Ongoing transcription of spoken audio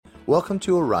Welcome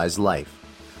to Arise Life,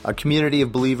 a community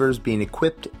of believers being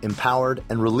equipped, empowered,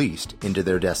 and released into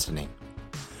their destiny.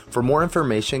 For more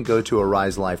information, go to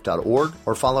ariselife.org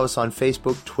or follow us on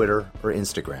Facebook, Twitter, or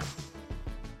Instagram.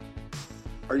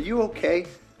 Are you okay?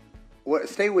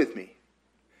 Stay with me.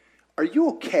 Are you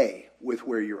okay with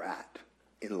where you're at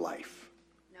in life?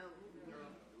 No.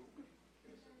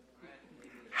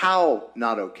 How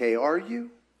not okay are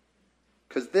you?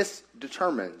 Because this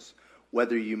determines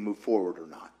whether you move forward or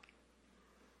not.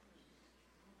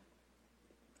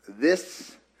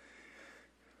 It's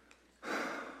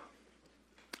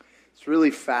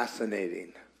really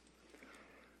fascinating.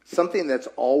 Something that's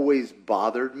always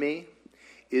bothered me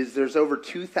is there's over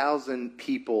 2,000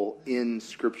 people in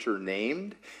Scripture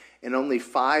named, and only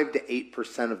 5 to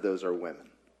 8% of those are women.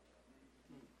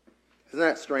 Isn't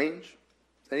that strange?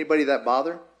 Is anybody that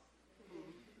bother?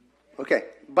 Okay.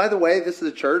 By the way, this is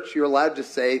a church. You're allowed to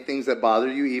say things that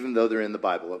bother you even though they're in the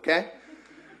Bible, okay?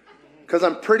 Because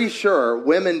I'm pretty sure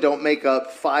women don't make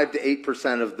up 5 to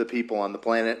 8% of the people on the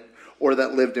planet or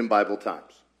that lived in Bible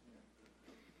times.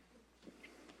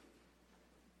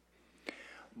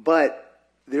 But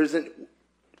there's an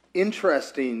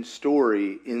interesting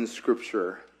story in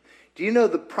Scripture. Do you know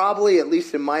probably, at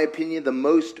least in my opinion, the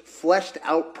most fleshed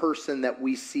out person that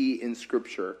we see in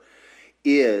Scripture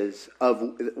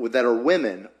that are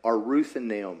women are Ruth and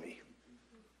Naomi.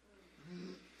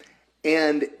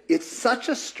 And it's such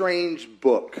a strange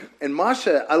book. And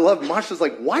Masha's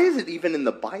like, why is it even in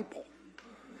the Bible?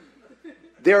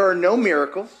 There are no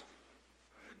miracles.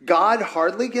 God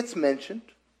hardly gets mentioned.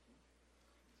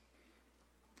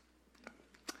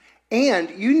 And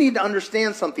you need to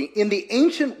understand something. In the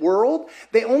ancient world,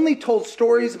 they only told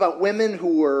stories about women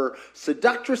who were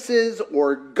seductresses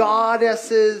or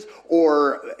goddesses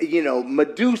or,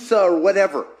 Medusa or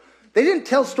whatever. They didn't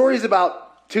tell stories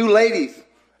about two ladies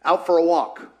out for a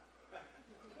walk.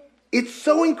 It's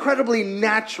so incredibly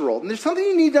natural. And there's something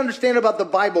you need to understand about the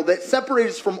Bible that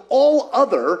separates from all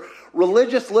other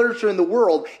religious literature in the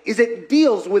world is it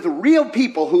deals with real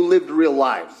people who lived real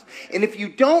lives. And if you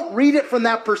don't read it from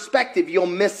that perspective, you'll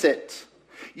miss it.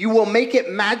 You will make it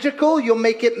magical, you'll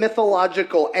make it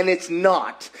mythological, and it's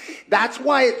not. That's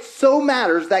why it so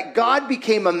matters that God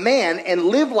became a man and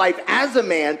lived life as a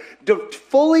man,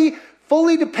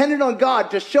 fully dependent on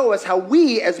God to show us how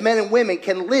we as men and women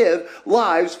can live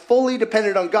lives fully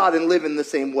dependent on God and live in the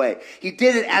same way. He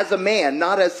did it as a man,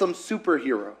 not as some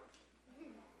superhero.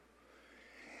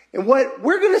 And what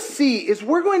we're going to see is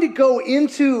we're going to go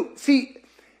into,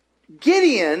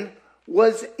 Gideon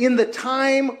was in the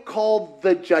time called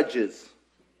the Judges.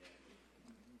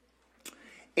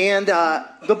 And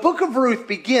the book of Ruth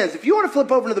begins. If you want to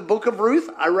flip over to the book of Ruth,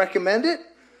 I recommend it.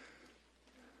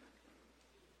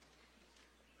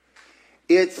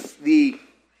 It's the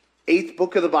 8th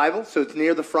book of the Bible, so it's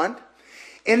near the front.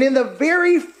 And in the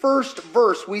very first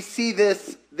verse, we see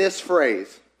this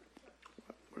phrase.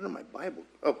 Where's my Bible?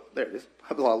 Oh, there it is.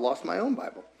 I lost my own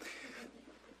Bible.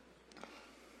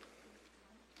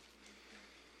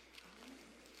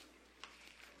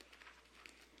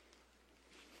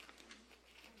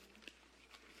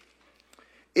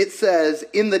 It says,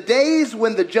 in the days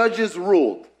when the judges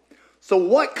ruled. So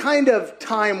what kind of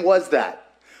time was that?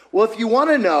 Well, if you want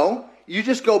to know, you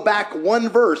just go back one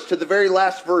verse to the very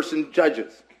last verse in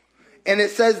Judges. And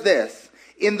it says this,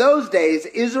 in those days,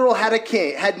 Israel had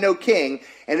no king,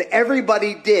 and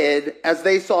everybody did as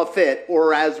they saw fit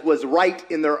or as was right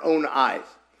in their own eyes.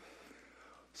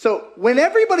 So when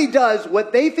everybody does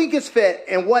what they think is fit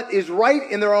and what is right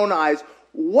in their own eyes,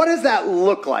 what does that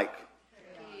look like?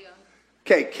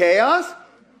 Okay, chaos?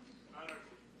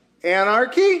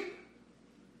 Anarchy?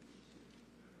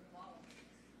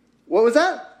 What was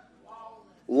that?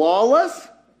 Lawless?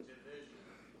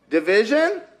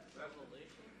 Division?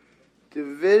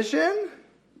 Division?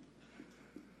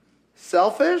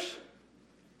 Selfish?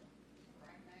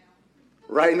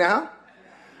 Right now?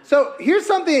 So here's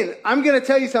something. I'm going to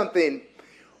tell you something.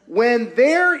 When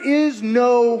there is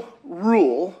no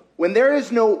rule, when there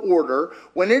is no order,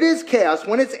 when it is chaos,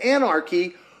 when it's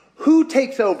anarchy, who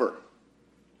takes over?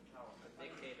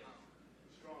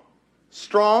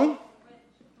 Strong?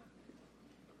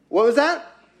 What was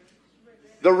that?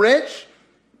 The rich?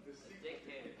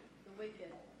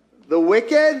 The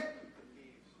wicked?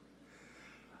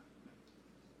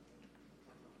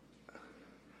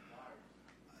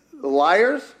 The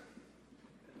liars?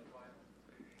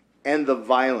 And the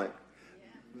violent.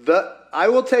 I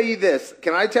will tell you this.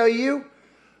 Can I tell you?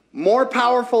 More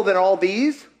powerful than all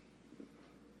these?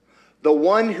 The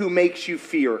one who makes you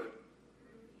fear.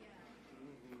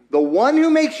 The one who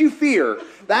makes you fear.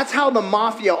 That's how the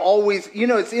mafia always,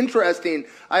 it's interesting.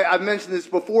 I've mentioned this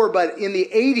before, but in the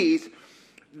 80s,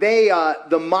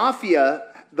 the mafia,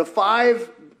 the 5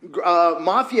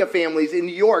 mafia families in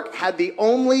New York had the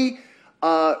only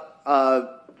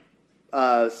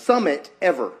summit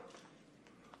ever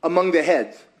among the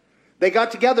heads. They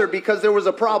got together because there was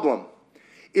a problem.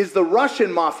 The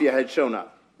Russian mafia had shown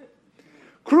up.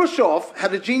 Khrushchev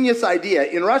had a genius idea.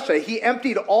 In Russia, he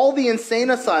emptied all the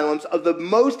insane asylums of the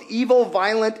most evil,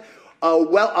 violent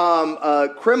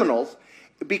criminals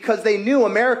because they knew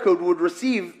America would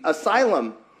receive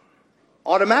asylum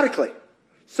automatically.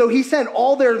 So he sent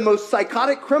all their most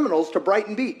psychotic criminals to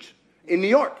Brighton Beach in New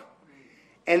York.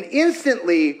 And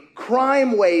instantly,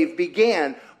 crime wave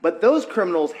began, but those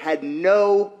criminals had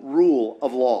no rule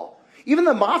of law. Even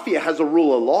the mafia has a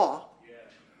rule of law.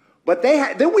 But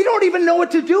we don't even know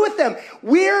what to do with them.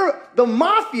 The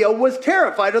mafia was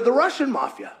terrified of the Russian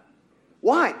mafia.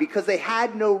 Why? Because they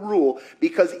had no rule.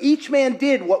 Because each man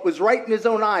did what was right in his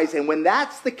own eyes. And when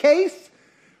that's the case,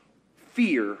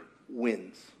 fear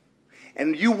wins.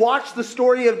 And you watch the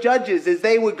story of Judges as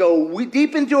they would go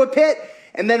deep into a pit.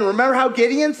 And then remember how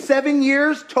Gideon, 7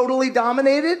 years, totally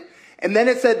dominated? And then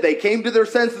it said they came to their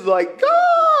senses like,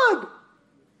 God!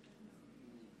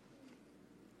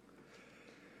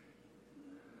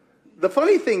 The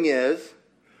funny thing is,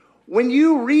 when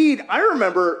you read, I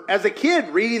remember as a kid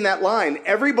reading that line,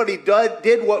 everybody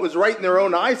did what was right in their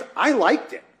own eyes. I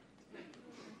liked it.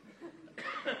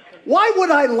 Why would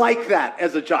I like that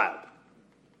as a child?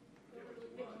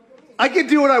 I can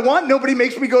do what I want. Nobody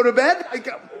makes me go to bed.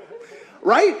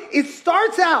 Right? It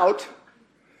starts out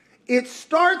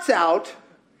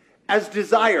as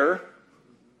desire,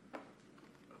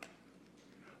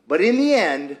 but in the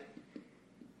end,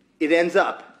 it ends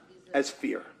up as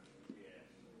fear.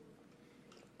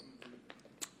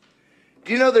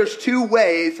 Do you know there's 2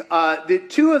 ways, the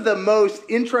 2 of the most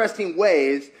interesting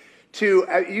ways to,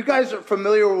 you guys are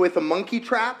familiar with a monkey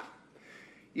trap?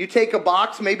 You take a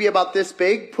box maybe about this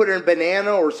big, put in a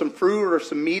banana or some fruit or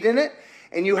some meat in it,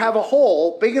 and you have a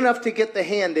hole big enough to get the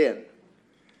hand in.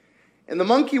 And the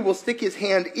monkey will stick his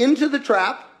hand into the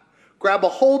trap, grab a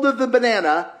hold of the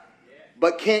banana,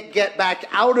 but can't get back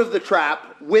out of the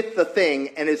trap with the thing,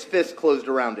 and his fist closed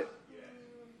around it.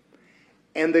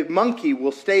 And the monkey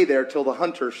will stay there till the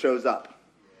hunter shows up.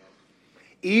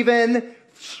 Even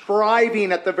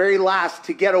striving at the very last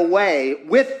to get away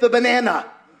with the banana.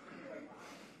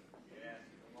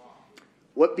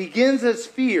 What begins as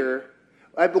fear,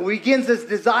 begins as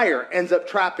desire, ends up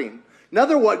trapping.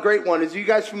 Another great one is, you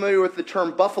guys familiar with the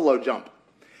term buffalo jump?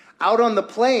 Out on the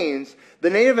plains, the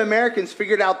Native Americans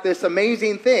figured out this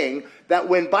amazing thing that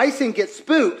when bison get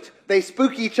spooked, they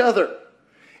spook each other.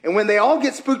 And when they all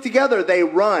get spooked together, they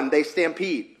run, they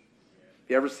stampede.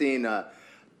 You ever seen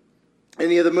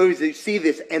any of the movies that you see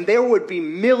this? And there would be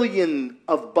millions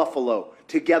of buffalo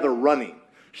together running,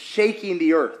 shaking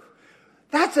the earth.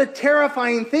 That's a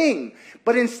terrifying thing.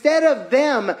 But instead of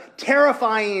them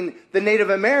terrifying the Native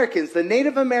Americans,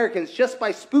 just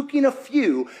by spooking a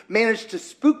few, managed to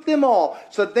spook them all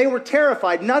so that they were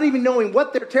terrified, not even knowing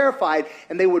what they're terrified,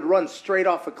 and they would run straight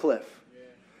off a cliff. Yeah.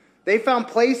 They found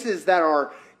places that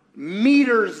are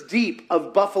meters deep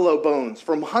of buffalo bones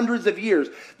from hundreds of years.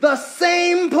 The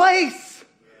same place!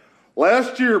 Yeah.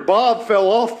 Last year, Bob fell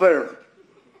off there.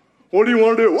 What do you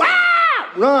want to do?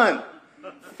 Ah! Run!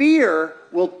 Fear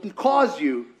will cause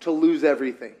you to lose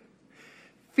everything.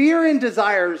 Fear and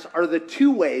desires are the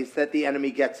 2 ways that the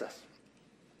enemy gets us.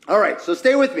 All right, so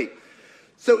stay with me.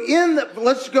 So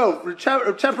let's go,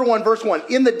 chapter 1, verse 1.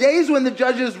 In the days when the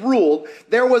judges ruled,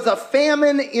 there was a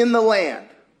famine in the land.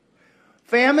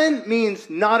 Famine means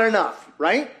not enough,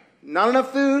 right? Not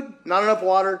enough food, not enough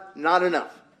water, not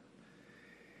enough.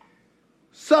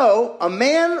 So, a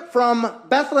man from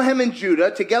Bethlehem in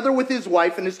Judah, together with his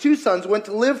wife and his 2 sons, went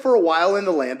to live for a while in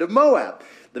the land of Moab.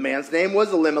 The man's name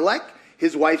was Elimelech,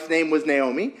 his wife's name was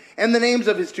Naomi, and the names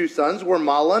of his 2 sons were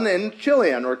Mahlon and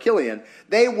Chilion.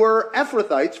 They were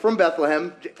Ephrathites from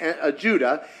Bethlehem,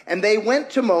 Judah, and they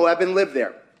went to Moab and lived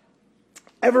there.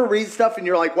 Ever read stuff and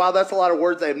you're like, wow, that's a lot of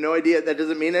words, I have no idea, that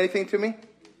doesn't mean anything to me?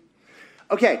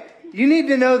 Okay, you need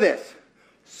to know this.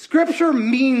 Scripture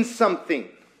means something.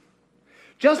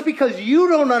 Just because you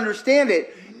don't understand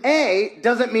it, A,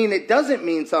 doesn't mean it doesn't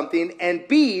mean something, and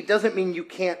B, doesn't mean you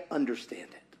can't understand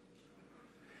it.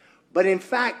 But in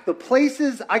fact, the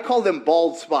places, I call them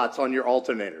bald spots on your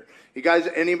alternator. You guys,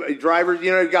 any drivers,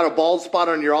 you got a bald spot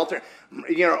on your alternator,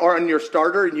 or on your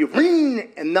starter, and you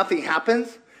ring, and nothing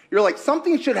happens. You're like,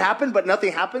 something should happen, but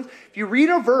nothing happens. If you read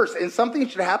a verse and something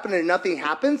should happen and nothing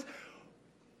happens,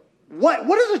 What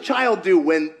does a child do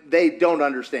when they don't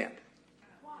understand?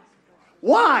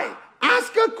 Why?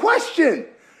 Ask a question.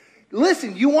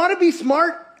 Listen, you want to be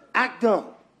smart? Act dumb.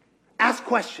 Ask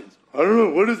questions. I don't know,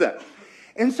 what is that?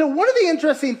 And so one of the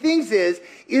interesting things is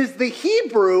the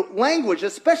Hebrew language,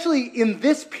 especially in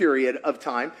this period of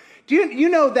time. Do you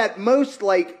know that most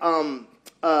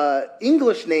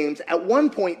English names at one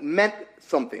point meant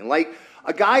something? Like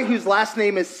a guy whose last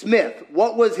name is Smith,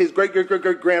 what was his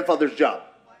great-great-great-grandfather's job?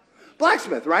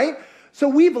 Blacksmith, right? So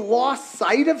we've lost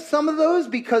sight of some of those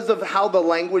because of how the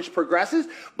language progresses.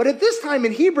 But at this time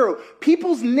in Hebrew,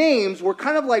 people's names were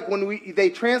kind of like when they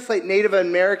translate Native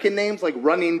American names like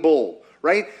running bull,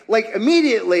 right? Like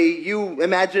immediately you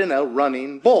imagine a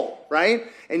running bull, right?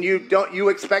 And you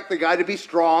expect the guy to be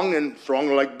strong and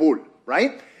strong like bull,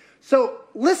 right? So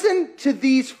listen to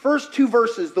these first two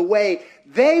verses the way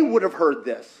they would have heard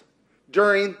this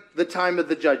during the time of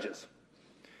the judges.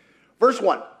 Verse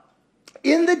 1.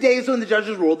 In the days when the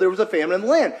judges ruled, there was a famine in the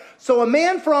land. So a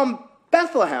man from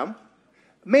Bethlehem,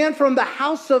 a man from the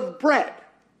house of bread,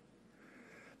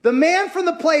 the man from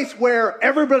the place where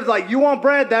everybody's like, you want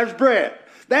bread? There's bread.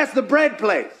 That's the bread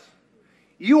place.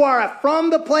 You are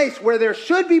from the place where there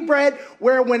should be bread,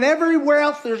 where when everywhere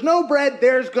else there's no bread,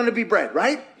 there's going to be bread,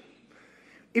 right?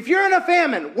 If you're in a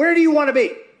famine, where do you want to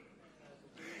be?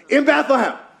 In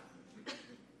Bethlehem.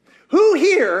 Who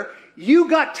here, you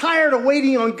got tired of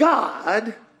waiting on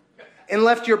God and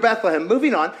left your Bethlehem?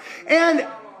 Moving on. And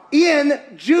in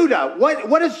Judah,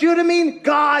 what does Judah mean?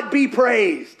 God be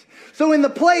praised. So in the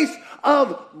place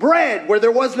of bread, where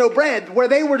there was no bread, where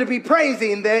they were to be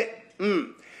praising that,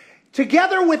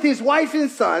 together with his wife and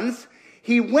sons,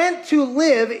 he went to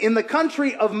live in the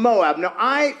country of Moab. Now,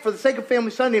 for the sake of Family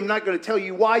Sunday, I'm not going to tell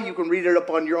you why. You can read it up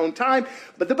on your own time.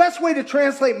 But the best way to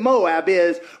translate Moab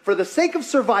is, for the sake of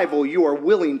survival, you are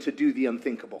willing to do the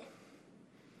unthinkable.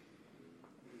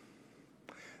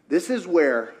 This is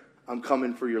where I'm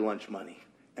coming for your lunch money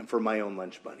and for my own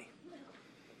lunch money.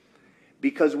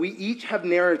 Because we each have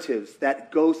narratives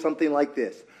that go something like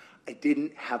this. I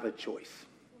didn't have a choice.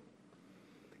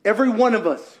 Every one of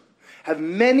us have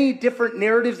many different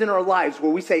narratives in our lives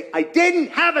where we say, I didn't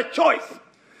have a choice.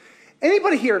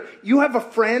 Anybody here, you have a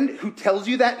friend who tells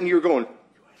you that and you're going,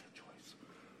 you had a choice.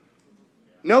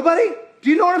 Nobody? Do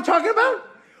you know what I'm talking about?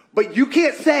 But you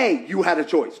can't say you had a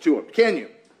choice to him, can you?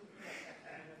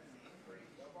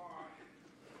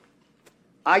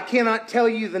 I cannot tell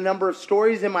you the number of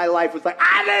stories in my life was like,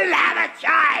 I didn't have a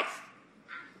choice.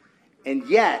 And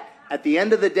yet, at the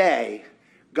end of the day,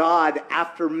 God,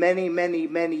 after many, many,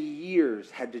 many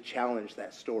years, had to challenge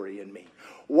that story in me.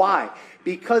 Why?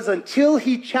 Because until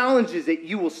he challenges it,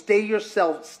 you will stay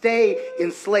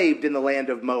enslaved in the land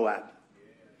of Moab.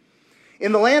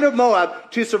 In the land of Moab,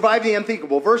 to survive the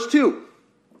unthinkable. Verse 2.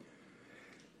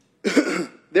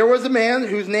 There was a man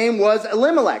whose name was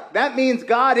Elimelech. That means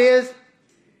God is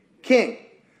king.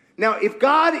 Now, if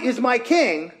God is my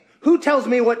king, who tells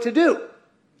me what to do?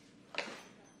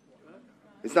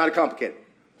 It's not complicated.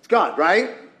 God,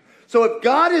 right? So if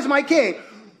God is my king,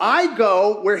 I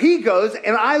go where he goes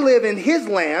and I live in his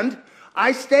land.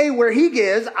 I stay where he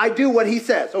is. I do what he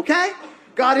says, okay?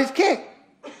 God is king.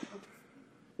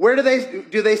 Where do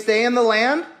they stay in the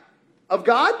land of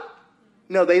God?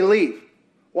 No, they leave.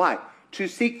 Why? To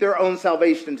seek their own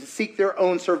salvation, to seek their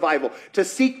own survival, to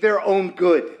seek their own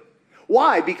good.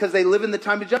 Why? Because they live in the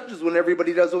time of judges when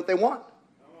everybody does what they want.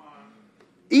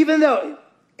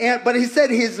 But he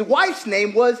said his wife's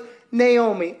name was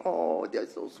Naomi. Oh,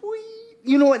 that's so sweet.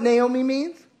 You know what Naomi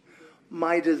means?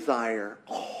 My desire.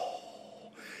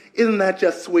 Oh, isn't that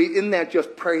just sweet? Isn't that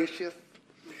just precious?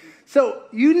 So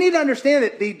you need to understand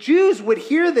that the Jews would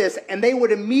hear this and they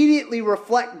would immediately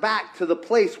reflect back to the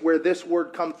place where this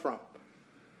word comes from.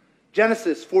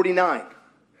 Genesis 49,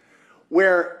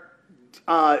 where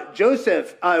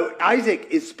Isaac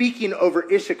is speaking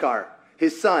over Issachar,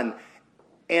 his son,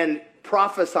 and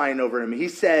prophesying over him. He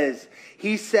says,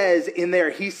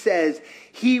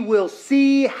 he will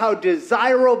see how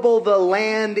desirable the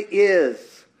land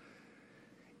is.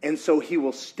 And so he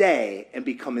will stay and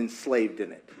become enslaved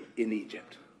in it, in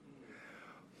Egypt.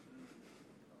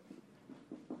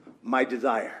 My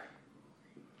desire.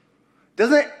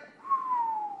 Doesn't it?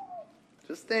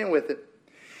 Just staying with it.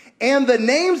 And the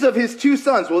names of his two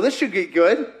sons. Well, this should get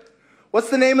good.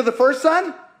 What's the name of the first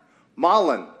son?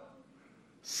 Mahlon.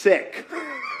 Sick.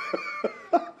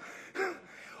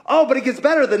 Oh, but it gets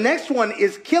better. The next one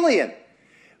is Kilian,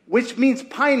 which means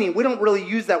pining. We don't really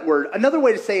use that word. Another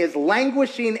way to say is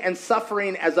languishing and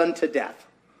suffering as unto death.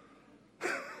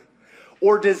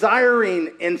 Or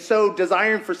desiring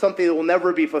for something that will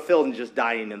never be fulfilled and just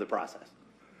dying in the process.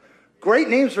 Great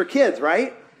names for kids,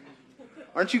 right?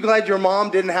 Aren't you glad your mom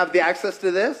didn't have the access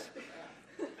to this?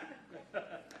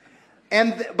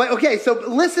 But okay, so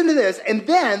listen to this. And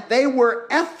then they were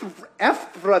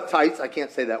Ephrathites. I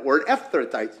can't say that word.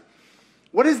 Ephrathites.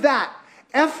 What is that?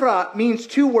 Ephra means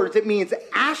two words. It means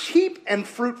ash heap and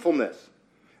fruitfulness.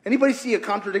 Anybody see a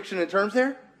contradiction in terms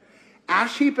there?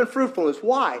 Ash heap and fruitfulness.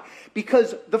 Why?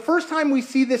 Because the first time we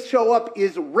see this show up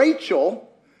is Rachel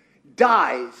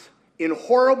dies in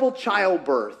horrible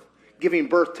childbirth, giving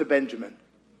birth to Benjamin.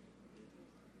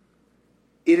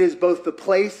 It is both the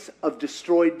place of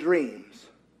destroyed dreams,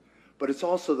 but it's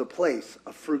also the place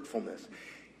of fruitfulness.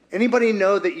 Anybody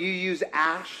know that you use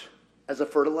ash as a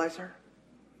fertilizer?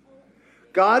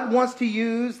 God wants to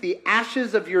use the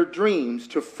ashes of your dreams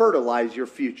to fertilize your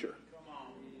future,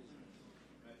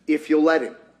 if you'll let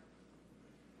him.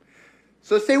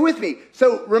 So stay with me.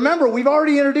 So remember, we've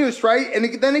already introduced, right?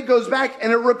 And then it goes back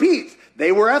and it repeats.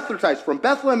 They were Ephrathites from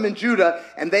Bethlehem in Judah,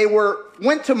 and they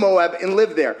went to Moab and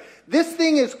lived there. This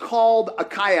thing is called a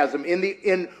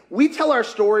chiasm. We tell our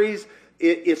stories,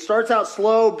 it starts out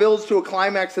slow, builds to a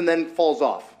climax, and then falls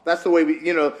off. That's the way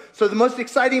so the most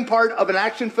exciting part of an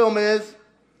action film is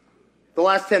the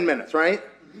last 10 minutes, right?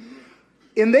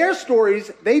 In their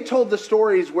stories, they told the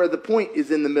stories where the point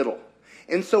is in the middle.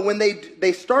 And so when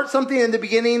they start something in the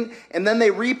beginning and then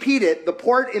they repeat it, the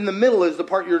part in the middle is the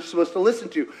part you're supposed to listen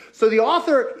to. So the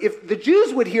author, if the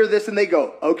Jews would hear this and they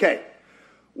go, okay,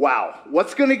 wow,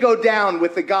 what's going to go down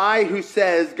with the guy who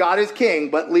says God is king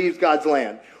but leaves God's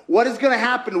land? What is going to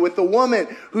happen with the woman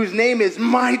whose name is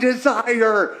My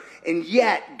Desire and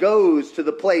yet goes to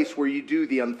the place where you do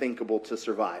the unthinkable to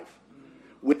survive?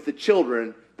 With the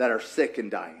children that are sick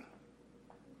and dying.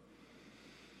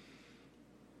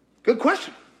 Good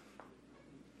question.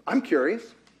 I'm curious.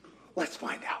 Let's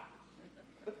find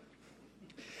out.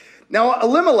 Now,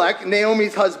 Elimelech,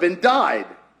 Naomi's husband, died.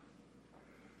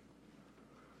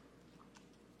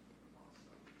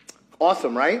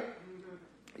 Awesome, right?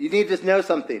 You need to know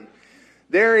something.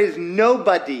 There is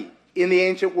nobody in the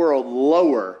ancient world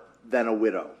lower than a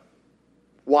widow.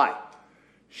 Why?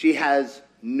 She has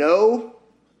no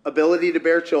ability to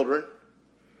bear children.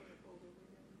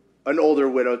 An older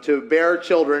widow to bear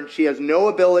children. She has no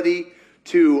ability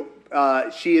to,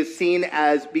 she is seen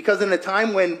as, because in a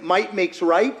time when might makes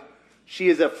right, she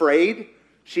is afraid,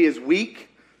 she is weak,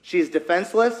 she is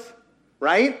defenseless,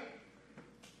 right?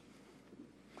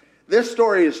 This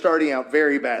story is starting out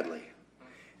very badly.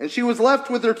 And she was left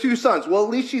with her two sons. Well,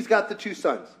 at least she's got the two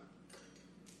sons.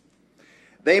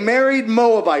 They married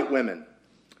Moabite women.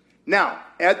 Now,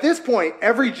 at this point,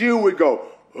 every Jew would go,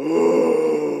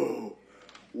 oh.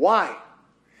 Why?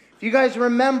 If you guys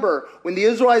remember, when the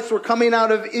Israelites were coming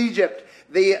out of Egypt,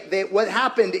 what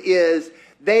happened is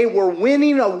they were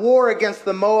winning a war against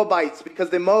the Moabites because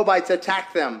the Moabites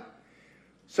attacked them.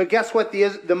 So guess what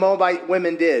the Moabite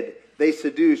women did? They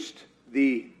seduced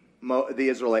the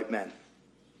Israelite men.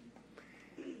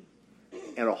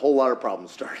 And a whole lot of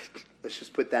problems started. Let's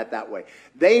just put that way.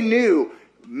 They knew,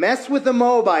 mess with the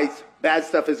Moabites, bad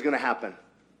stuff is going to happen.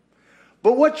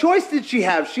 But what choice did she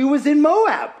have? She was in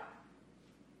Moab.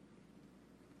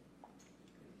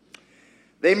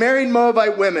 They married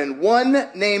Moabite women, one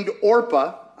named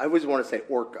Orpah. I always want to say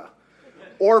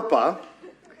Orpah,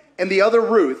 and the other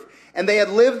Ruth. And they had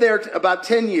lived there about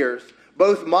 10 years.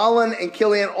 Both Mahlon and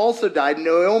Chilion also died.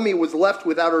 Naomi was left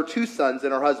without her two sons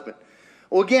and her husband.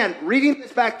 Well, again, reading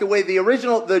this back the way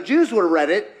the Jews would have read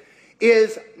it,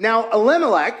 is now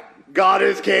Elimelech, God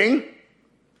is king.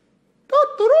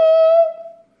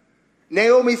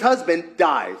 Naomi's husband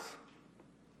dies.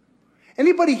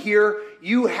 Anybody here,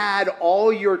 you had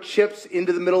all your chips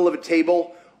into the middle of a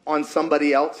table on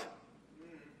somebody else?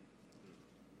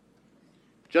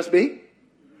 Just me?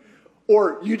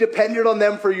 Or you depended on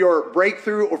them for your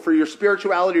breakthrough or for your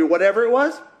spirituality or whatever it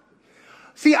was?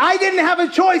 See, I didn't have a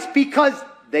choice because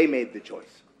they made the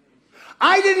choice.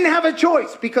 I didn't have a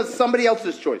choice because somebody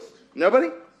else's choice. Nobody?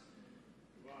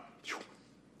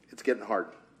 It's getting hard.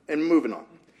 And moving on.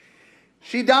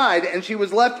 She died and she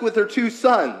was left with her two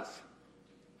sons.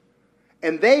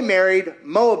 And they married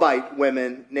Moabite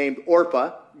women named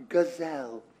Orpah,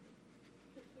 Gazelle,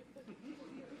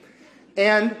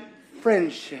 and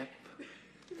Friendship.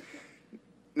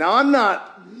 Now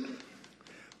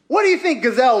what do you think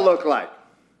Gazelle looked like?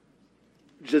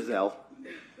 Giselle.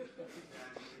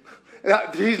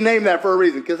 She's named that for a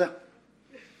reason. Gazelle.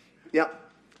 Yeah.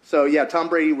 So yeah, Tom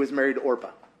Brady was married to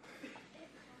Orpah.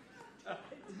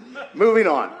 Moving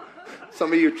on.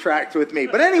 Some of you tracked with me.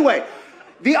 But anyway,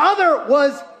 the other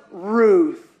was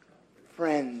Ruth.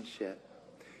 Friendship.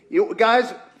 You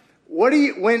guys, What do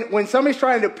you, when somebody's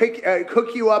trying to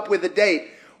hook you up with a date,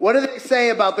 what do they say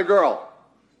about the girl?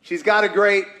 She's got a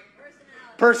great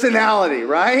personality,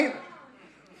 right?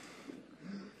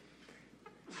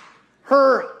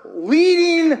 Her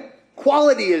leading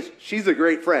quality is she's a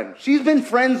great friend. She's been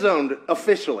friend zoned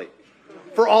officially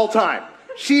for all time.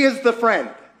 She is the friend,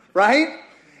 right?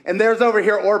 And there's over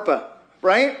here Orpah,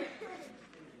 right?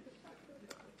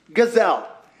 Gazelle.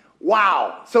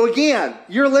 Wow. So again,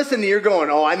 you're listening, you're going,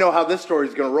 oh, I know how this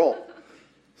story's going to roll.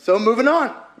 So moving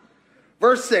on.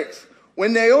 Verse 6.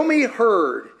 When Naomi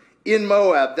heard in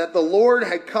Moab that the Lord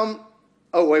had come...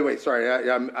 Oh, wait, sorry,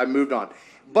 I moved on.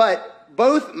 But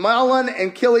both Mahlon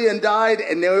and Chilion died,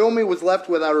 and Naomi was left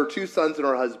without her 2 sons and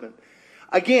her husband.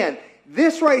 Again,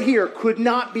 this right here could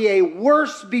not be a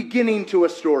worse beginning to a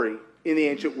story in the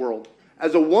ancient world.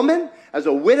 As a woman, as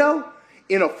a widow,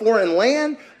 in a foreign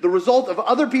land, the result of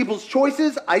other people's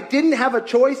choices. I didn't have a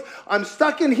choice. I'm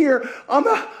stuck in here.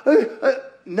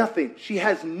 Nothing. She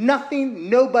has nothing,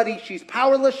 nobody. She's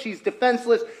powerless. She's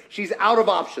defenseless. She's out of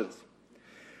options.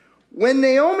 When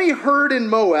Naomi heard in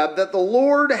Moab that the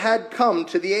Lord had come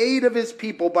to the aid of his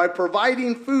people by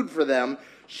providing food for them,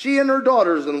 she and her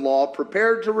daughters-in-law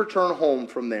prepared to return home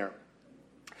from there.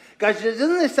 Guys,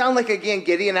 doesn't this sound like, again,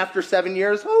 Gideon after 7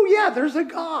 years? Oh, yeah, there's a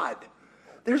God.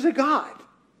 There's a God.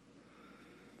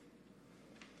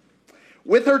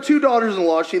 With her 2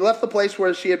 daughters-in-law, she left the place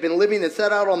where she had been living and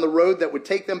set out on the road that would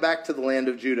take them back to the land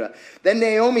of Judah. Then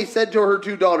Naomi said to her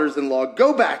 2 daughters-in-law,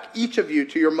 go back, each of you,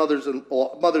 to your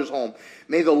mother's home.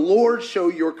 May the Lord show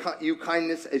you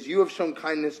kindness as you have shown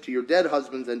kindness to your dead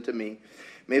husbands and to me.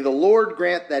 May the Lord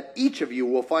grant that each of you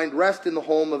will find rest in the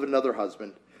home of another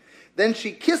husband. Then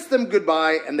she kissed them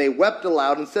goodbye, and they wept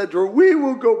aloud and said to her, we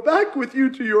will go back with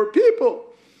you to your people.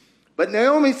 But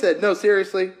Naomi said, no,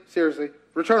 seriously,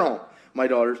 return home, my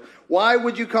daughters. Why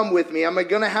would you come with me? Am I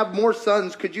going to have more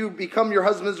sons? Could you become your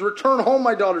husbands? Return home,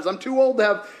 my daughters. I'm too old to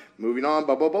have... Moving on,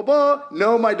 blah, blah, blah, blah.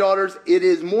 No, my daughters, it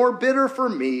is more bitter for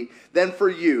me than for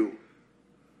you,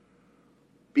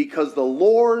 because the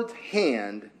Lord's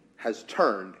hand has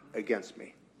turned against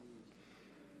me.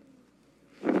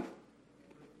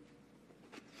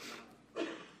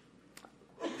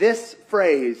 This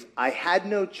phrase, I had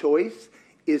no choice,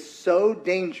 is so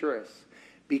dangerous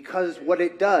because what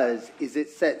it does is it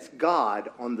sets God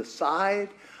on the side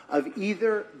of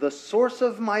either the source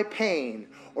of my pain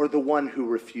or the one who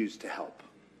refused to help.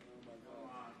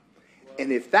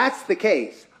 And if that's the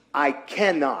case, I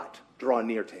cannot draw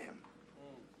near to him.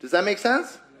 Does that make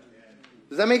sense?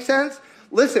 Does that make sense?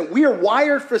 Listen, we are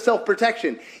wired for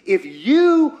self-protection. If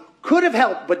you could have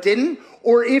helped but didn't,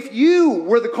 or if you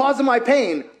were the cause of my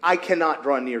pain, I cannot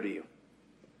draw near to you.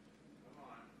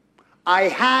 I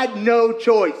had no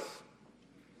choice.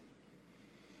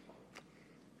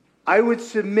 I would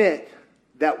submit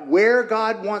that where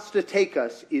God wants to take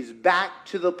us is back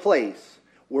to the place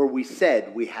where we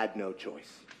said we had no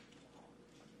choice,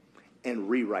 and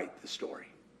rewrite the story.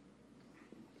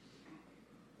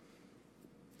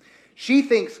 She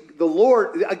thinks the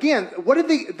Lord, again, what did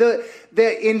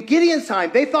in Gideon's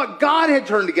time, they thought God had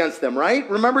turned against them, right?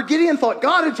 Remember, Gideon thought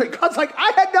God had turned. God's like,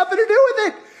 I had nothing to do with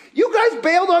it. You guys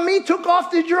bailed on me, took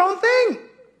off, did your own thing.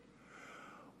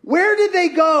 Where did they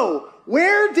go?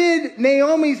 Where did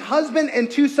Naomi's husband and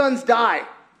 2 sons die?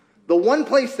 The one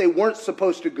place they weren't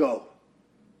supposed to go.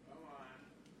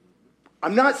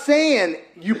 I'm not saying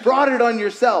you brought it on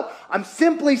yourself. I'm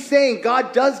simply saying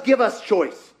God does give us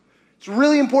choice. It's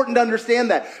really important to understand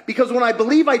that, because when I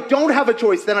believe I don't have a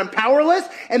choice, then I'm powerless,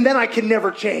 and then I can never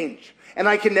change, and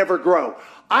I can never grow.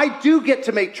 I do get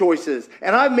to make choices,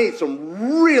 and I've made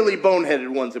some really boneheaded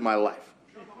ones in my life.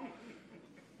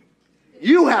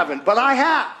 You haven't, but I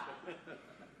have.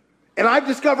 And I've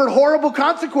discovered horrible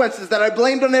consequences that I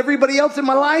blamed on everybody else in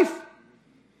my life.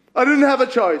 I didn't have a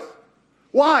choice.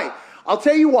 Why? I'll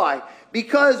tell you why.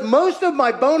 Because most of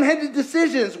my boneheaded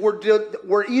decisions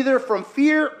were either from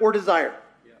fear or desire.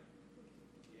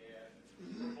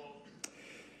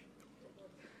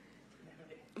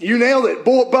 You nailed it.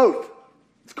 Both.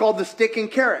 It's called the stick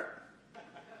and carrot.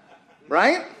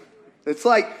 Right? It's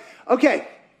like, okay.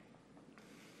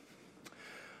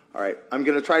 All right, I'm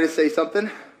going to try to say something.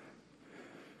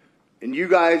 And you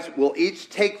guys will each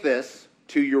take this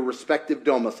to your respective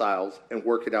domiciles and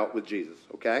work it out with Jesus,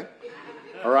 okay?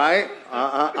 All right?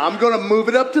 I'm going to move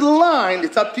it up to the line.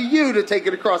 It's up to you to take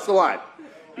it across the line.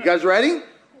 You guys ready?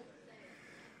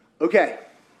 Okay.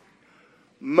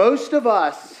 Most of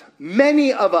us,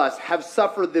 many of us, have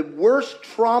suffered the worst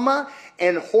trauma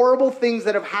and horrible things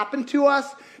that have happened to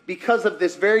us because of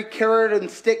this very carrot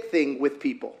and stick thing with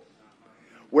people.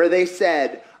 Where they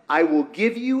said, I will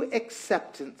give you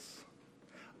acceptance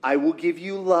I will give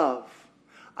you love.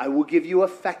 I will give you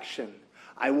affection.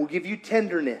 I will give you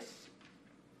tenderness.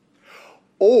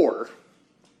 Or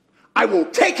I will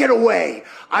take it away.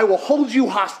 I will hold you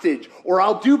hostage, or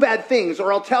I'll do bad things,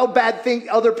 or I'll tell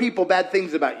other people bad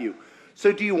things about you.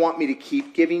 So do you want me to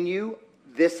keep giving you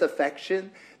this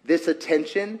affection, this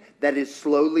attention that is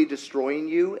slowly destroying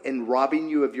you and robbing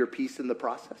you of your peace in the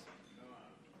process?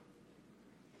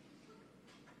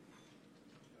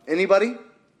 Anybody?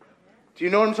 Do you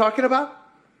know what I'm talking about?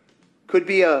 Could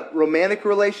be a romantic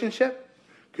relationship.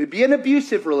 Could be an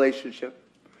abusive relationship.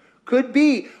 Could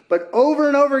be, but over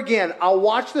and over again, I'll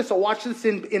watch this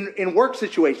in work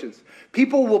situations.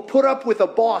 People will put up with a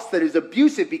boss that is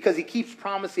abusive because he keeps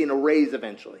promising a raise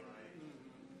eventually.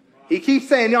 He keeps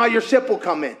saying, no, your ship will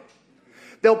come in.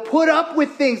 They'll put up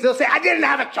with things. They'll say, I didn't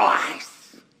have a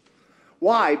choice.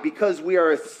 Why? Because we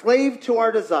are a slave to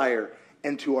our desire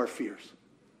and to our fears.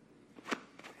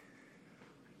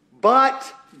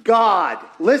 But God,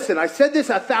 listen, I said this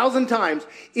 1,000 times.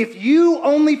 If you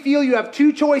only feel you have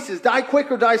two choices, die quick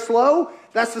or die slow,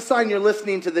 that's the sign you're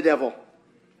listening to the devil.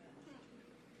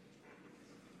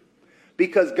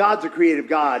 Because God's a creative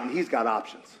God and he's got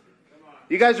options.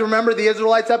 You guys remember the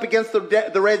Israelites up against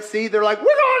the Red Sea? They're like, we're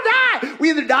going to die.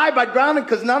 We either die by drowning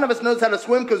because none of us knows how to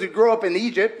swim because we grew up in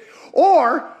Egypt,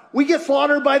 or we get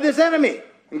slaughtered by this enemy.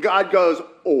 And God goes,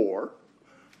 or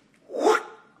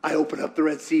I open up the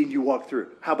Red Sea and you walk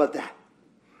through. How about that?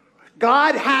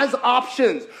 God has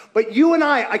options. But you and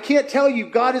I can't tell you,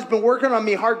 God has been working on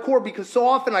me hardcore because so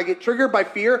often I get triggered by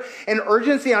fear and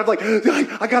urgency. And I'm like,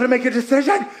 I got to make a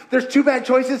decision. There's two bad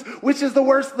choices. Which is the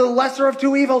worst, the lesser of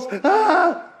two evils?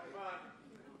 Ah!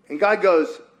 And God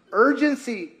goes,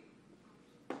 urgency.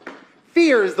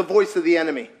 Fear is the voice of the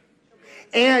enemy.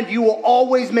 And you will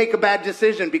always make a bad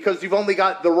decision because you've only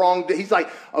got the wrong. He's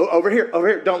like, oh, over here,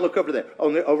 don't look over there.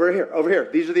 Over here.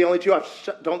 These are the only two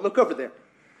options. Don't look over there.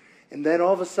 And then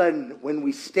all of a sudden, when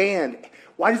we stand,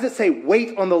 why does it say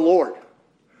wait on the Lord?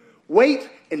 Wait,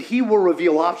 and he will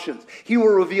reveal options. He will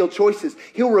reveal choices.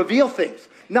 He'll reveal things.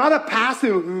 Not a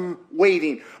passive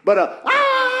waiting, but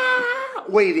a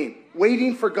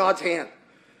waiting for God's hand.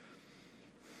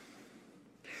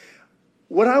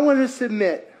 What I want to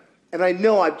submit, and I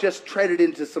know I've just treaded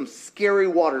into some scary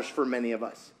waters for many of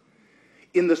us.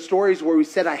 In the stories where we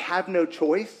said, I have no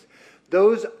choice,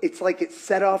 it's like it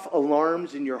set off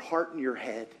alarms in your heart and your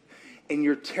head. And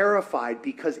you're terrified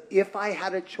because if I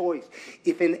had a choice,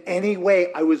 if in any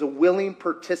way I was a willing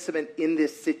participant in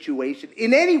this situation,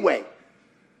 in any way,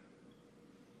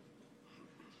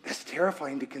 that's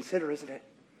terrifying to consider, isn't it?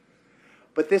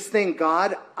 But this thing,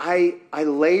 God, I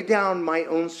lay down my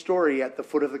own story at the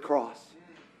foot of the cross.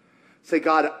 Say,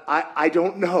 God, I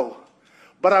don't know,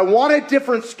 but I want a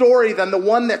different story than the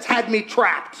one that's had me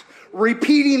trapped,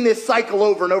 repeating this cycle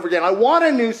over and over again. I want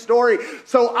a new story,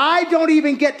 so I don't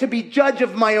even get to be judge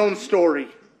of my own story.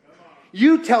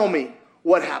 You tell me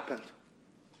what happened.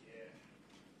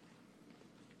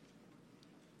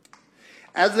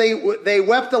 As they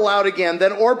wept aloud again,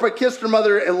 then Orpah kissed her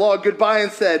mother-in-law goodbye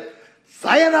and said,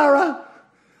 sayonara,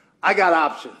 I got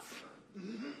options.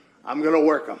 I'm going to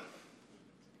work them.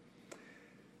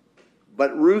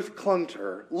 But Ruth clung to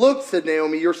her. Look, said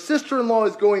Naomi, your sister-in-law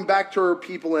is going back to her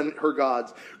people and her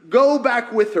gods. Go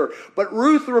back with her. But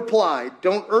Ruth replied,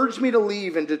 don't urge me to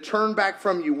leave and to turn back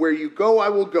from you. Where you go, I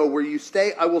will go. Where you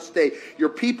stay, I will stay. Your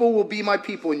people will be my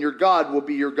people, and your God will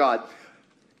be your God.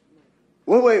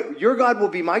 Wait, your God will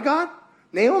be my God?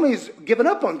 Naomi's given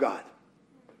up on God.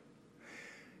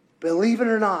 Believe it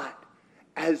or not,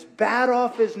 as bad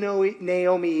off as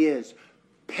Naomi is,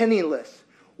 penniless,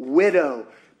 widow,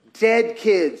 dead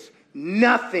kids,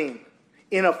 nothing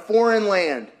in a foreign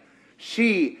land,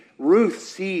 Ruth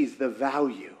sees the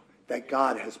value that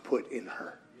God has put in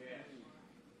her.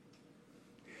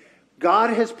 God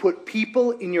has put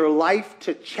people in your life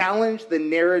to challenge the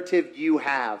narrative you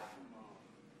have,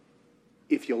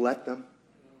 if you'll let them.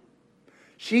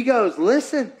 She goes,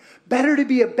 listen, better to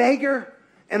be a beggar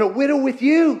and a widow with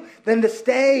you than to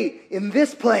stay in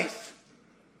this place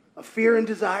of fear and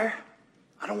desire.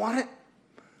 I don't want it.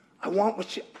 I want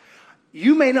what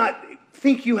you may not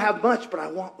think you have much, but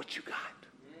I want what you got.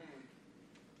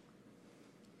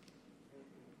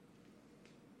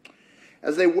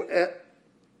 As they,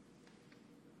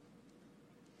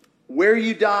 where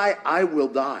you die, I will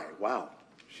die. Wow,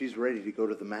 she's ready to go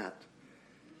to the mat.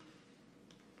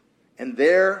 And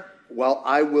there, well,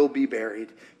 I will be buried.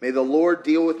 May the Lord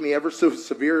deal with me ever so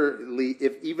severely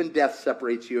if even death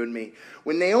separates you and me.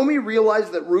 When Naomi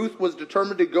realized that Ruth was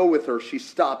determined to go with her, she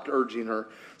stopped urging her.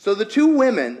 So the two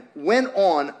women went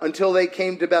on until they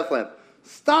came to Bethlehem.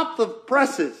 Stop the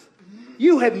presses.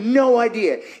 You have no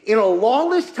idea. In a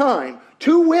lawless time,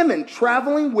 2 women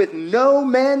traveling with no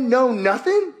men, no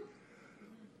nothing?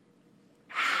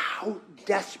 How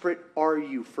desperate are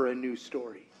you for a new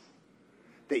story?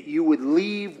 That you would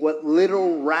leave what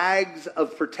little rags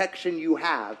of protection you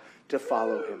have to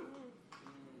follow him.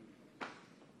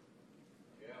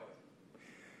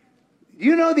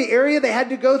 You know the area they had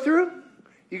to go through?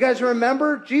 You guys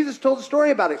remember? Jesus told a story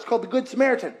about it. It's called the Good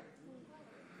Samaritan.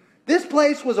 This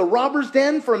place was a robber's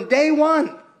den from day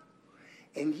one.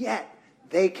 And yet,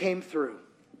 they came through.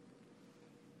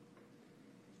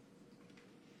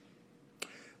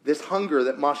 This hunger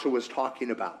that Masha was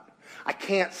talking about. I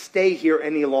can't stay here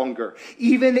any longer,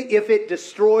 even if it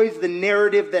destroys the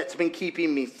narrative that's been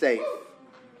keeping me safe.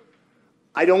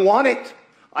 I don't want it.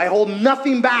 I hold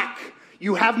nothing back.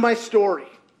 You have my story.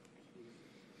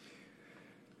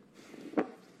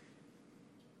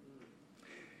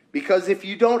 Because if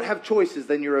you don't have choices,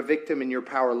 then you're a victim and you're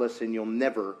powerless and you'll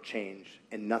never change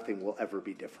and nothing will ever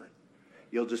be different.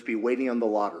 You'll just be waiting on the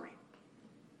lottery.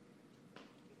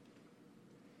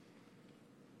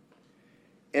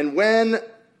 And when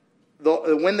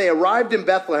they arrived in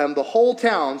Bethlehem, the whole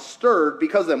town stirred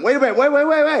because of them. Wait a minute,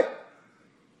 wait.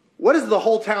 What does the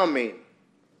whole town mean?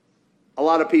 A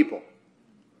lot of people.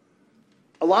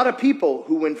 A lot of people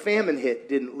who, when famine hit,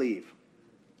 didn't leave.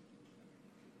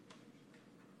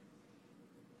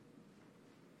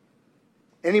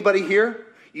 Anybody here?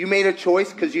 You made a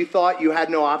choice because you thought you had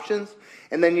no options,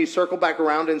 and then you circled back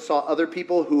around and saw other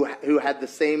people who had the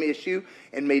same issue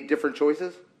and made different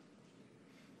choices?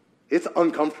 It's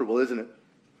uncomfortable, isn't it?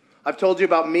 I've told you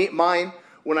about mine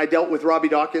when I dealt with Robbie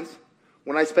Dawkins,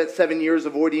 when I spent 7 years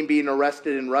avoiding being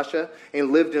arrested in Russia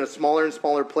and lived in a smaller and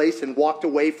smaller place and walked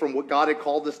away from what God had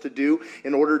called us to do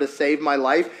in order to save my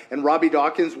life. And Robbie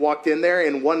Dawkins walked in there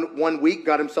and one week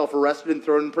got himself arrested and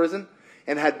thrown in prison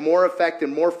and had more effect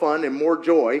and more fun and more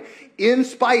joy, in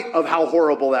spite of how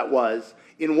horrible that was,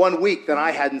 in 1 week than I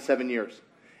had in 7 years.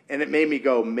 And it made me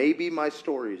go, maybe my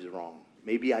story is wrong.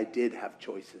 Maybe I did have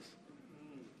choices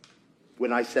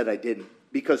when I said I didn't,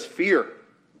 because fear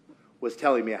was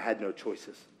telling me I had no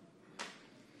choices.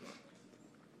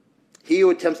 He who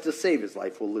attempts to save his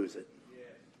life will lose it. Yeah.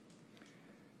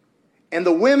 And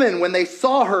the women, when they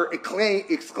saw her,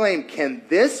 exclaimed, "Can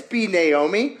this be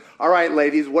Naomi?" All right,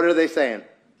 ladies, what are they saying?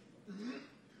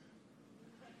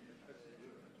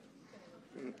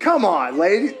 Come on,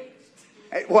 ladies.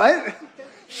 What?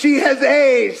 She has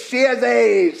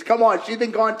aged. Come on, she's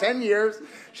been gone 10 years.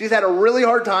 She's had a really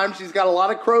hard time. She's got a lot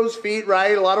of crow's feet,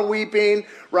 right? A lot of weeping,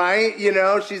 right? You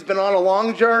know, she's been on a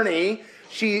long journey.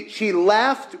 She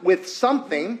left with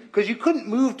something, because you couldn't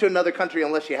move to another country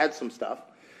unless you had some stuff.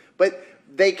 But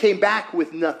they came back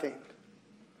with nothing.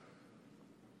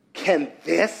 Can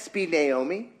this be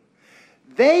Naomi?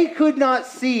 They could not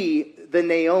see the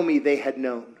Naomi they had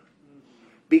known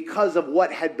because of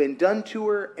what had been done to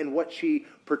her and what she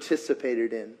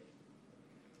participated in.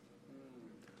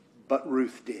 But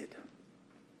Ruth did.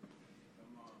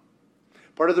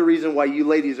 Part of the reason why you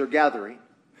ladies are gathering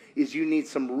is you need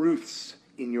some Ruths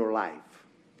in your life.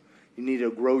 You need to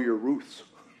grow your Ruths.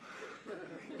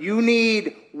 You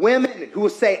need women who will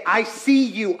say, I see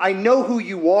you. I know who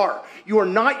you are. You are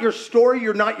not your story.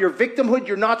 You're not your victimhood.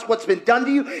 You're not what's been done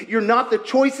to you. You're not the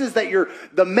choices that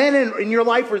the men in your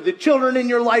life or the children in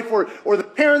your life or the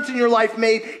parents in your life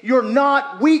made. You're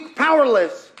not weak,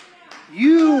 powerless.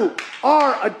 You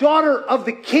are a daughter of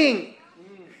the King.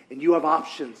 And you have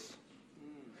options.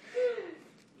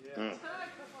 Mm.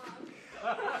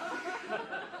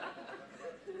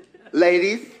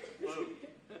 Ladies,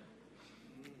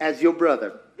 as your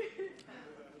brother,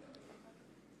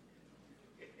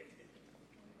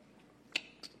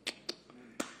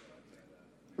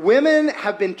 women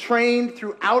have been trained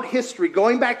throughout history,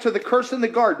 going back to the curse in the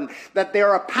garden, that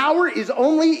their power is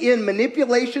only in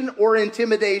manipulation or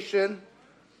intimidation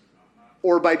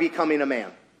or by becoming a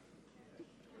man.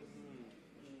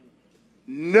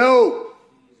 No.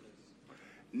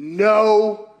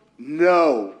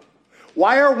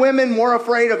 Why are women more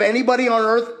afraid of anybody on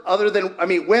earth other than,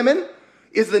 women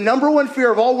is the number one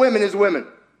fear of all women is women.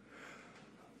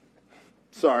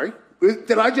 Sorry.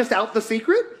 Did I just out the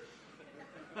secret?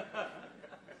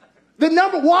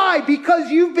 Why? Because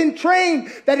you've been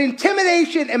trained that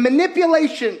intimidation and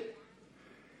manipulation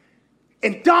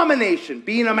and domination,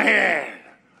 being a man,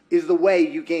 is the way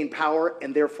you gain power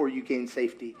and therefore you gain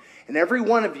safety. And every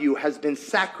one of you has been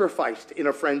sacrificed in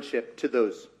a friendship to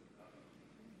those.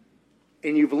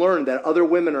 And you've learned that other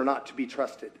women are not to be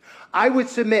trusted. I would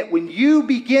submit when you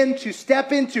begin to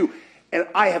step into, and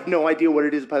I have no idea what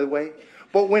it is, by the way,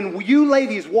 But when you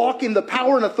ladies walk in the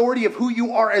power and authority of who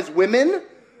you are as women,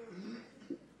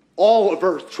 all of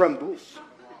earth trembles.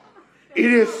 It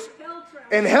is,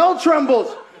 and hell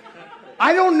trembles.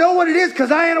 I don't know what it is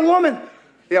because I ain't a woman.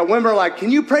 Yeah, women are like,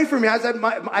 can you pray for me? I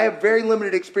have very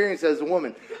limited experience as a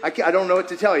woman. I don't know what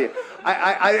to tell you.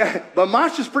 But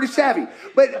Masha's pretty savvy.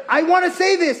 But I want to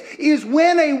say this, is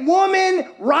when a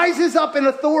woman rises up in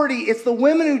authority, it's the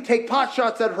women who take pot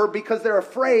shots at her because they're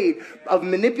afraid of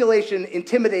manipulation,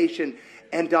 intimidation,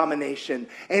 and domination.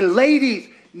 And ladies,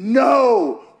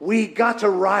 no, we got to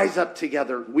rise up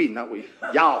together. Not we,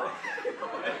 y'all.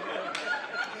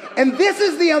 And this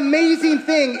is the amazing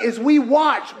thing, is we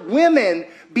watch women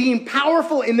being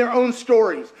powerful in their own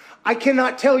stories. I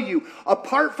cannot tell you,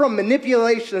 apart from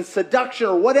manipulation, seduction,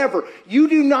 or whatever, you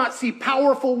do not see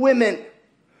powerful women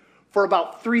for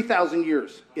about 3,000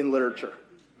 years in literature.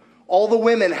 All the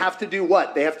women have to do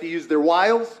what? They have to use their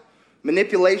wiles,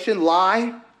 manipulation,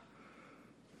 lie.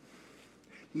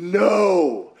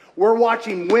 No, we're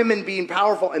watching women being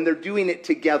powerful, and they're doing it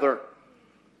together.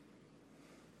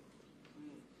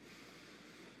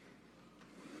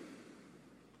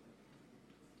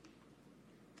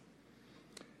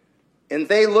 And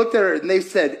they looked at her and they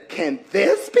said, can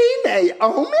this be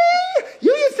Naomi?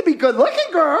 You used to be good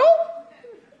looking, girl.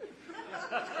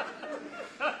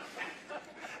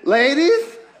 Ladies,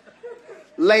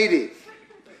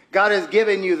 God has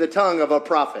given you the tongue of a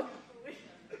prophet.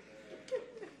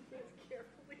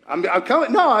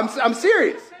 I'm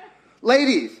serious.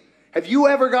 Ladies, have you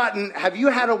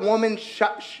had a woman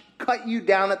cut you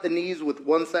down at the knees with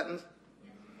one sentence?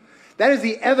 That is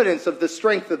the evidence of the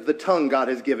strength of the tongue God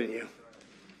has given you.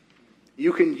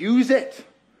 You can use it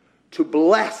to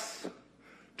bless,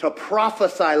 to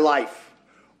prophesy life,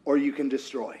 or you can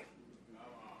destroy.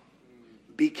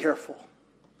 Be careful.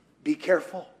 Be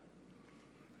careful.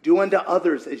 Do unto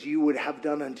others as you would have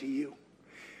done unto you.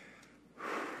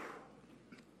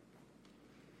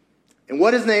 And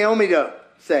what does Naomi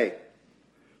say?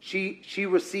 She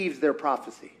receives their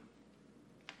prophecy.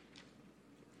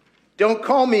 Don't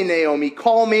call me Naomi,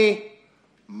 call me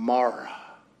Mara.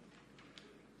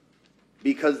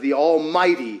 Because the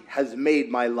Almighty has made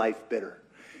my life bitter.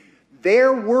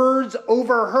 Their words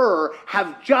over her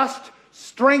have just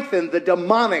strengthened the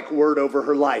demonic word over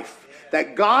her life.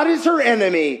 That God is her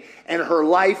enemy and her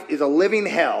life is a living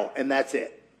hell, and that's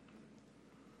it.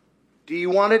 Do you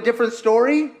want a different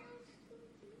story?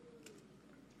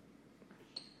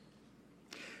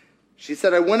 She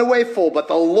said, I went away full, but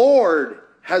the Lord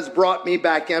has brought me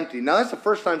back empty. Now that's the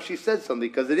first time she said something,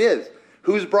 because it is.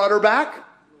 Who's brought her back?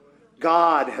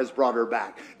 God has brought her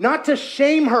back. Not to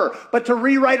shame her, but to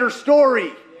rewrite her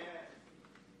story.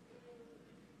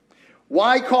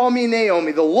 Why call me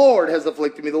Naomi? The Lord has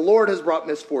afflicted me. The Lord has brought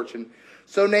misfortune.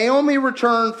 So Naomi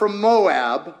returned from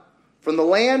Moab, from the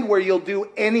land where you'll do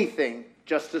anything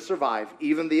just to survive,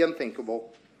 even the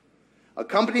unthinkable,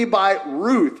 accompanied by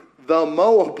Ruth, the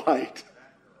Moabite.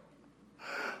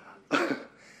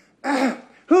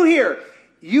 Who here,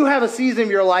 you have a season of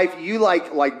your life you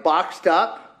like boxed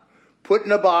up, put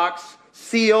in a box,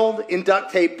 sealed in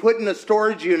duct tape, put in a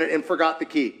storage unit, and forgot the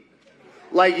key.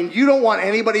 And you don't want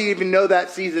anybody to even know that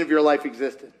season of your life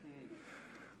existed.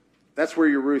 That's where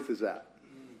your Ruth is at.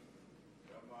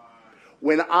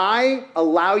 When I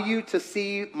allow you to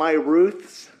see my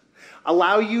Ruths,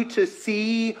 allow you to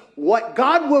see what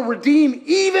God will redeem,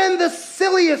 even the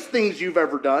silliest things you've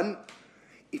ever done,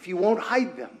 if you won't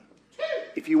hide them,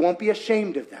 if you won't be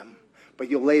ashamed of them, but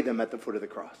you'll lay them at the foot of the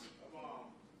cross.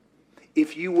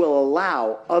 If you will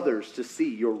allow others to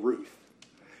see your Ruth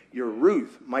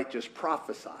might just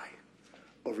prophesy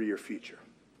over your future.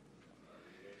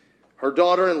 Her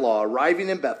daughter-in-law arriving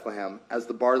in Bethlehem as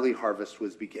the barley harvest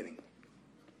was beginning.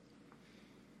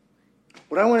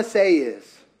 What I want to say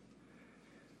is,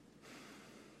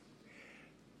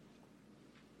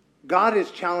 God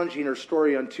is challenging her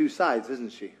story on two sides,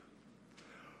 isn't she?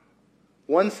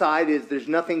 One side is there's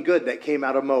nothing good that came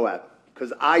out of Moab,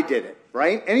 because I did it,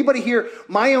 right? Anybody here,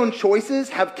 my own choices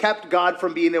have kept God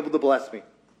from being able to bless me.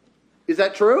 Is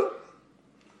that true?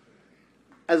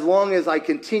 As long as I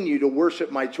continue to worship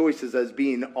my choices as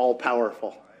being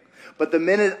all-powerful. But the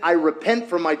minute I repent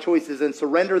from my choices and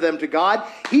surrender them to God,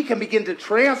 He can begin to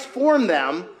transform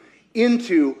them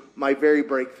into my very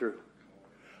breakthrough.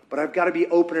 But I've got to be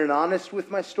open and honest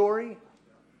with my story.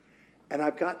 And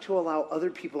I've got to allow other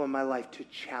people in my life to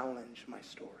challenge my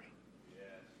story.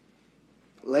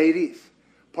 Ladies,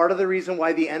 part of the reason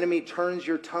why the enemy turns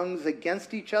your tongues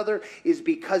against each other is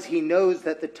because he knows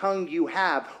that the tongue you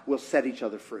have will set each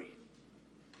other free.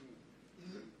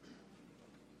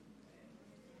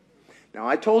 Now,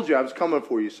 I told you I was coming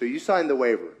for you, so you signed the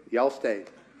waiver. Y'all stayed.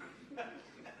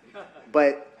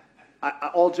 But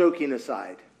all joking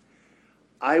aside,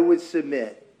 I would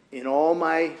submit in all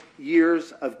my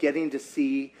years of getting to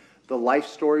see the life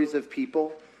stories of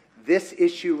people, this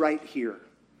issue right here,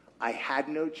 I had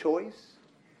no choice,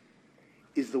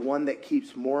 is the one that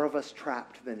keeps more of us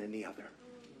trapped than any other.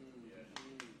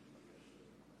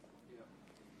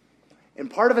 And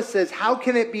part of us says, how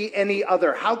can it be any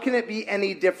other? How can it be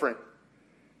any different?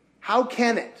 How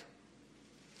can it?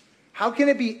 How can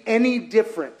it be any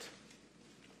different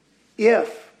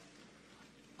if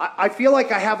I feel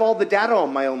like I have all the data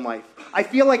on my own life? I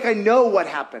feel like I know what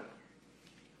happened.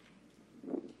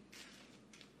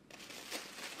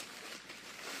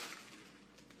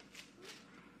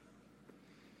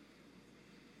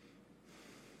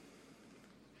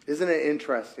 Isn't it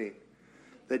interesting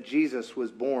that Jesus was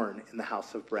born in the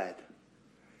house of bread?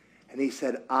 And he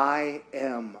said, I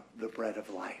am the bread of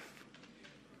life.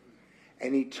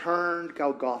 And he turned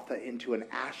Golgotha into an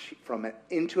ash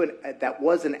that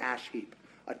was an ash heap,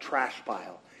 a trash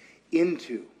pile,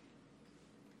 into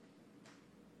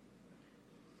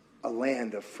a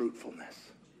land of fruitfulness.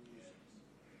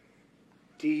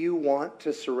 Do you want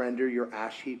to surrender your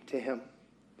ash heap to him?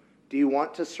 Do you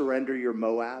want to surrender your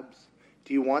Moabs?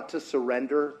 Do you want to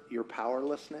surrender your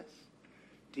powerlessness?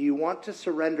 Do you want to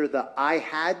surrender the I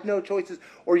had no choices?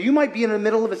 Or you might be in the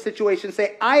middle of a situation and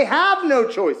say, I have no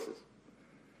choices.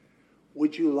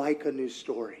 Would you like a new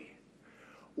story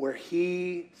where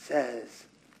he says,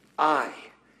 I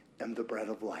am the bread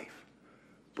of life,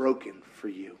 broken for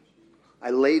you. I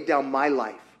laid down my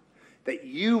life that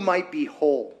you might be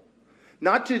whole.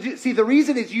 Not to see, the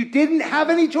reason is you didn't have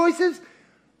any choices,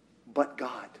 but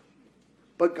God.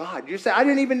 But God. You say, I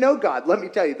didn't even know God. Let me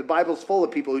tell you, the Bible's full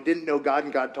of people who didn't know God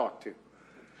and God talked to.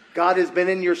 God has been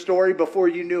in your story before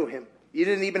you knew him. You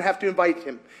didn't even have to invite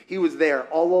him. He was there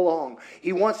all along.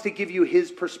 He wants to give you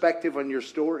his perspective on your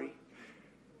story.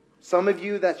 Some of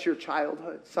you, that's your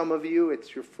childhood. Some of you,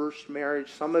 it's your first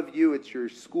marriage. Some of you, it's your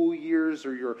school years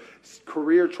or your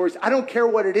career choice. I don't care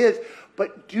what it is,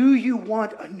 but do you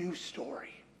want a new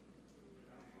story?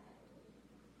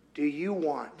 Do you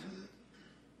want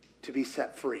to be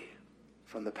set free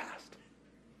from the past?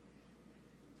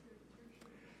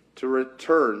 To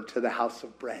return to the house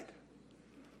of bread?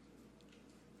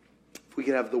 If we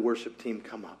could have the worship team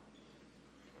come up.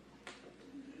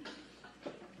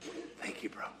 Thank you,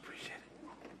 bro. Appreciate it.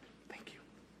 Thank you.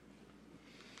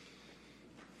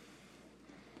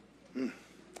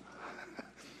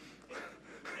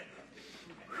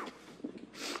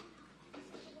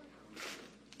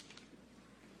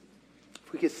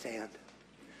 If we could stand.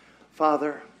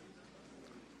 Father,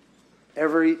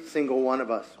 every single one of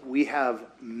us, we have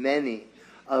many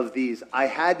of these I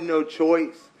had no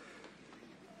choice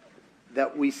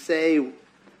that we say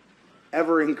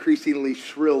ever increasingly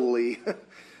shrilly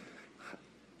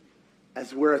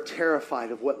as we're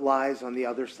terrified of what lies on the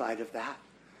other side of that.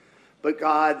 But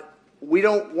God, we're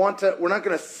not going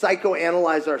to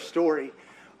psychoanalyze our story,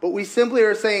 but we simply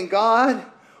are saying, God,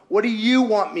 what do you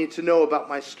want me to know about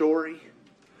my story?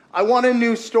 I want a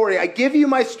new story. I give you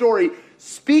my story.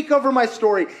 Speak over my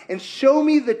story and show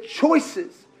me the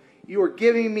choices you are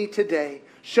giving me today.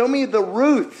 Show me the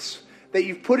Ruths that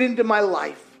you've put into my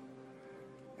life.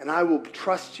 And I will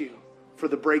trust you for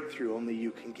the breakthrough only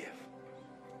you can give.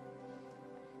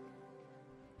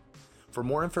 For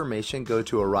more information, go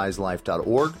to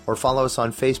ariselife.org or follow us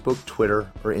on Facebook,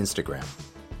 Twitter, or Instagram.